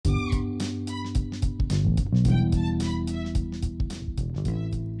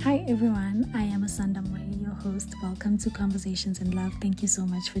Hi everyone, I am Asanda Mweli, your host. Welcome to Conversations in Love. Thank you so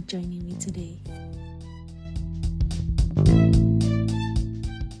much for joining me today.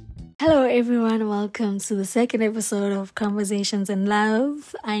 Hello everyone, welcome to the second episode of Conversations in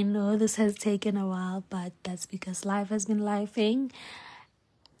Love. I know this has taken a while, but that's because life has been lifing.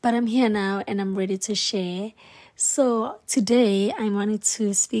 But I'm here now and I'm ready to share. So today I wanted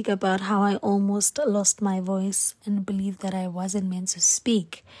to speak about how I almost lost my voice and believed that I wasn't meant to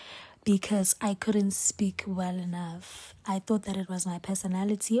speak because I couldn't speak well enough. I thought that it was my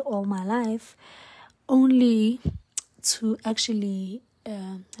personality all my life, only to actually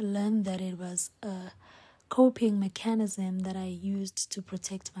learn that it was a coping mechanism that I used to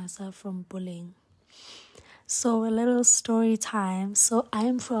protect myself from bullying. So a little story time. So I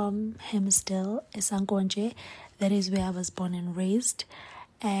am from Hammersdale, Esankonje. That is where I was born and raised.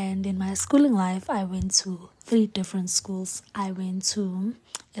 And in my schooling life, I went to 3 different schools. I went to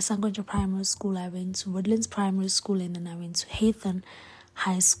Esankonje Primary School, I went to Woodlands Primary School, and then I went to Hayton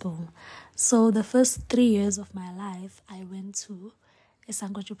High School. So the first 3 years of my life, I went to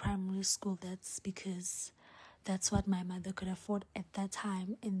Esankonje Primary School. That's because that's what my mother could afford at that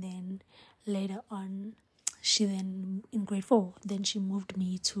time. And then later on, in grade 4, then she moved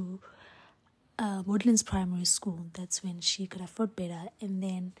me to Woodlands Primary School. That's when she could afford better. And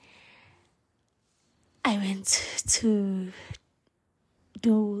then I went to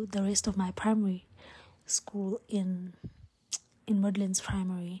do the rest of my primary school in Woodlands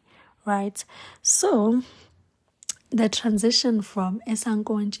Primary, right? So the transition from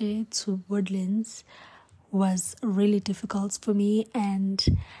Esankonje to Woodlands was really difficult for me, and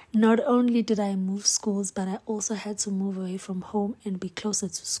not only did I move schools, but I also had to move away from home and be closer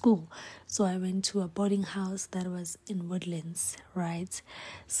to school. So I went to a boarding house that was in Woodlands, right?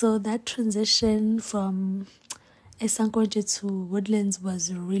 So that transition from Esankonje to Woodlands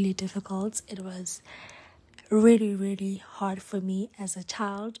was really difficult. It was really, really hard for me as a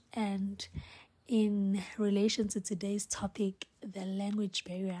child. And in relation to today's topic, the language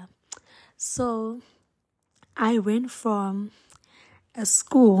barrier. So I went from a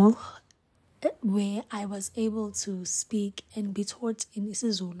school where I was able to speak and be taught in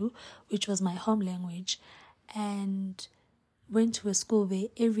isiZulu, which was my home language, and went to a school where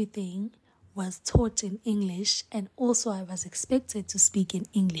everything was taught in English, and also I was expected to speak in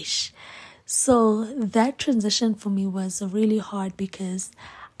English. So that transition for me was really hard because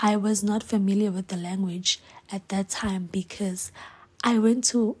I was not familiar with the language at that time, because I went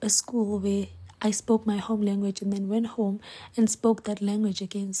to a school where I spoke my home language and then went home and spoke that language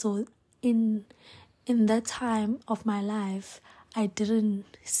again. So in that time of my life, I didn't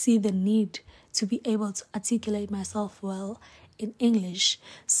see the need to be able to articulate myself well in English.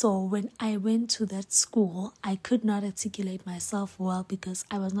 So when I went to that school, I could not articulate myself well because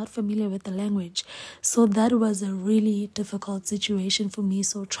I was not familiar with the language. So that was a really difficult situation for me.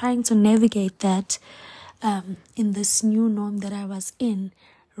 So trying to navigate that in this new norm that I was in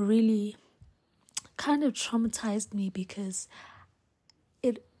really kind of traumatized me, because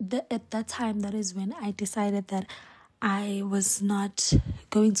at that time, that is when I decided that I was not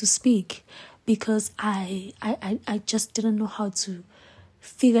going to speak, because I just didn't know how to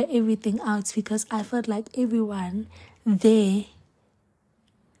figure everything out, because I felt like everyone there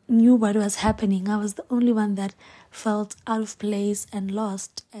knew what was happening. I was the only one that felt out of place and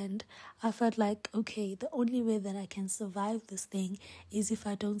lost, and I felt like, okay, the only way that I can survive this thing is if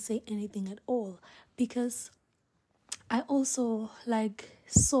I don't say anything at all, because I also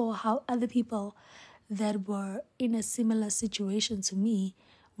saw how other people that were in a similar situation to me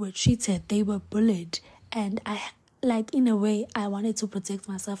were treated. They were bullied, and in a way, I wanted to protect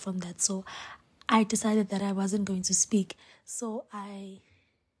myself from that. So I decided that I wasn't going to speak. So I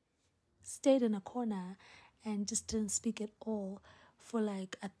stayed in a corner and just didn't speak at all for a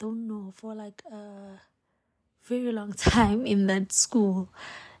very long time in that school.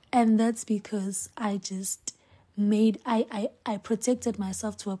 And that's because I just I protected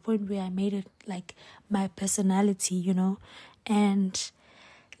myself to a point where I made it like my personality, and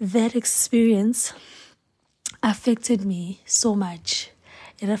that experience affected me so much.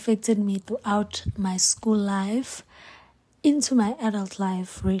 It affected me throughout my school life, into my adult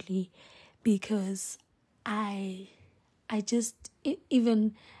life, really, because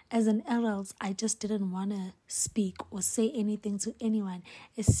even as an adult, I just didn't want to speak or say anything to anyone,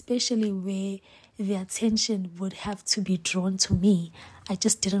 especially where the attention would have to be drawn to me. I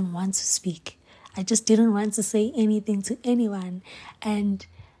just didn't want to speak. I just didn't want to say anything to anyone. And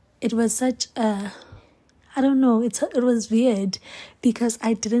it was such a, I don't know, it was weird, because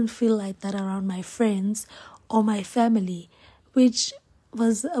I didn't feel like that around my friends or my family, which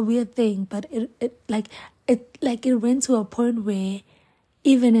was a weird thing, but it went to a point where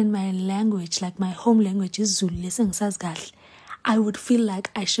even in my language, like my home language is Zulu, I would feel like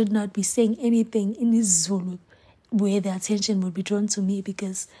I should not be saying anything in Zulu where the attention would be drawn to me,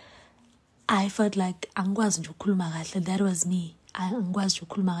 because I felt like that was me.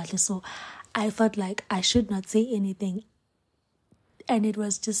 So I felt like I should not say anything, and it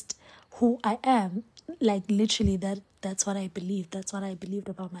was just who I am. Like literally, that's what I believed. That's what I believed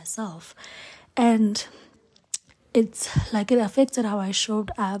about myself, and it's like it affected how I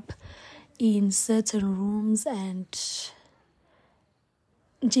showed up in certain rooms and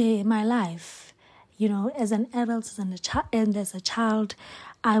my life. You know, as an adult and as a child,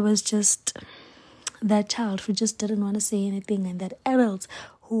 I was just that child who just didn't want to say anything, and that adult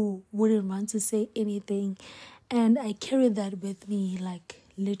who wouldn't want to say anything. And I carried that with me, like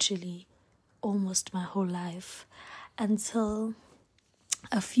literally almost my whole life, until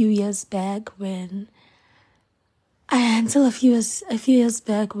a few years back when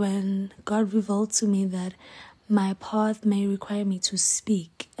God revealed to me that my path may require me to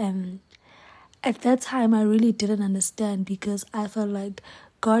speak. And at that time, I really didn't understand, because I felt like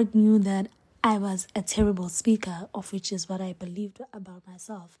God knew that I was a terrible speaker, of which is what I believed about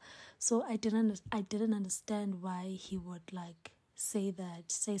myself. So I didn't understand why He would like say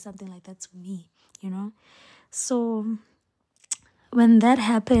something like that to me, you know. So when that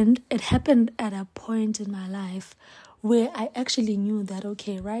happened, it happened at a point in my life where I actually knew that,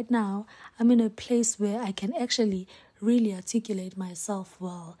 okay, right now I'm in a place where I can actually really articulate myself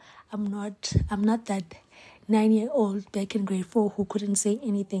well. I'm not that 9-year-old back in grade 4 who couldn't say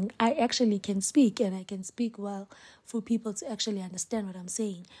anything. I actually can speak, and I can speak well for people to actually understand what I'm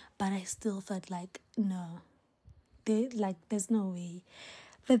saying. But I still felt like, no, there's no way.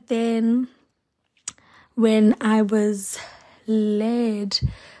 But then when I was led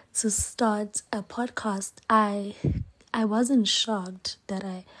to start a podcast, I wasn't shocked that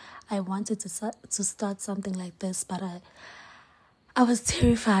I wanted to start something like this, but I was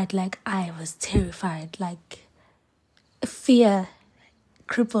terrified. Like fear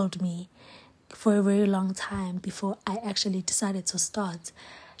crippled me for a very long time before I actually decided to start.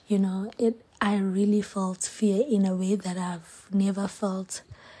 You know, I really felt fear in a way that I've never felt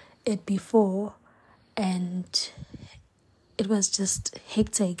it before, and it was just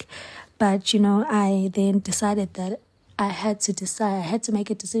hectic. But, you know, I then decided that I had to make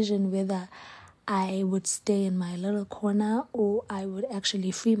a decision whether I would stay in my little corner or I would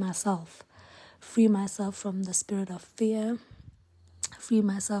actually free myself from the spirit of fear, free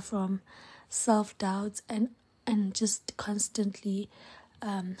myself from self-doubt, and just constantly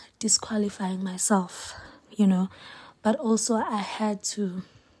disqualifying myself, you know. But also I had to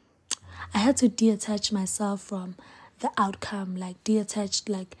detach myself from the outcome, like detach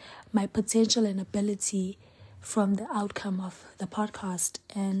like my potential and ability from the outcome of the podcast,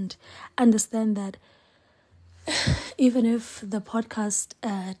 and understand that even if the podcast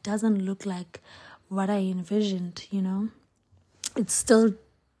doesn't look like what I envisioned, you know, it still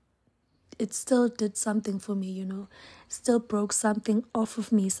did something for me, you know. It still broke something off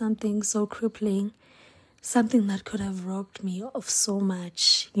of me, something so crippling, something that could have robbed me of so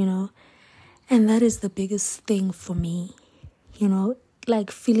much, you know. And that is the biggest thing for me, you know,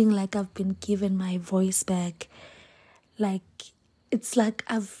 like feeling like I've been given my voice back. Like, it's like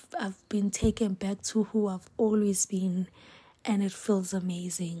I've been taken back to who I've always been, and it feels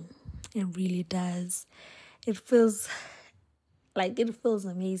amazing. It really does. It feels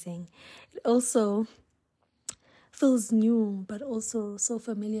amazing. It also feels new, but also so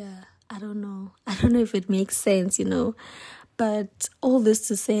familiar. I don't know if it makes sense, you know. But all this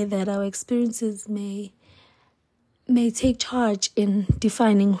to say that our experiences may take charge in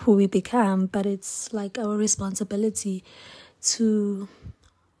defining who we become, but it's like our responsibility to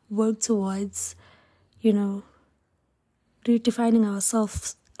work towards, you know, redefining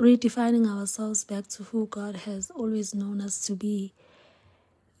ourselves back to who God has always known us to be.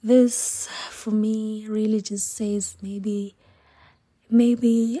 This, for me, really just says maybe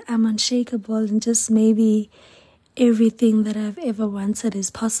I'm unshakable, and just maybe everything that I've ever wanted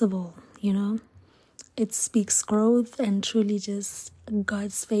is possible, you know. It speaks growth and truly just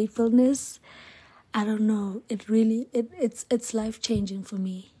God's faithfulness. I don't know. It really, it's life-changing for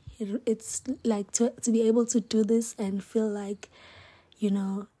me. It's like to be able to do this and feel like, you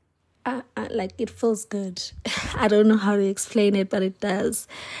know, like it feels good. I don't know how to explain it, but it does.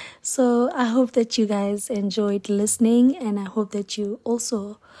 So I hope that you guys enjoyed listening, and I hope that you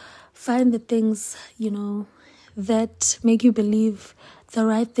also find the things, you know, that make you believe the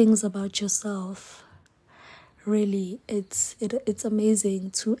right things about yourself. really, it's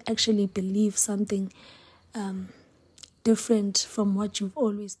amazing to actually believe something different from what you've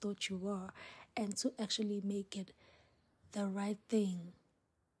always thought you were, and to actually make it the right thing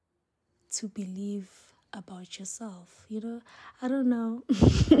to believe about yourself. I don't know.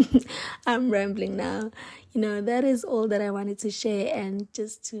 I'm rambling now. That is all that I wanted to share, and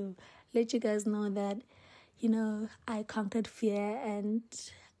just to let you guys know that I conquered fear, and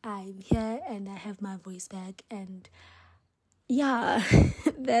I'm here, and I have my voice back, and yeah,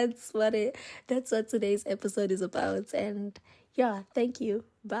 that's what today's episode is about. And yeah, thank you.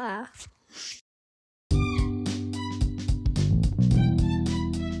 Bye.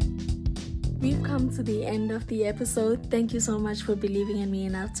 We've come to the end of the episode. Thank you so much for believing in me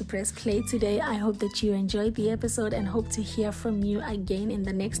enough to press play today. I hope that you enjoyed the episode and hope to hear from you again in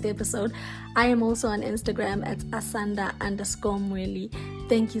the next episode. I am also on Instagram at Asanda_Mweli.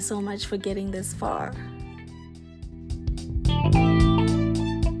 Thank you so much for getting this far.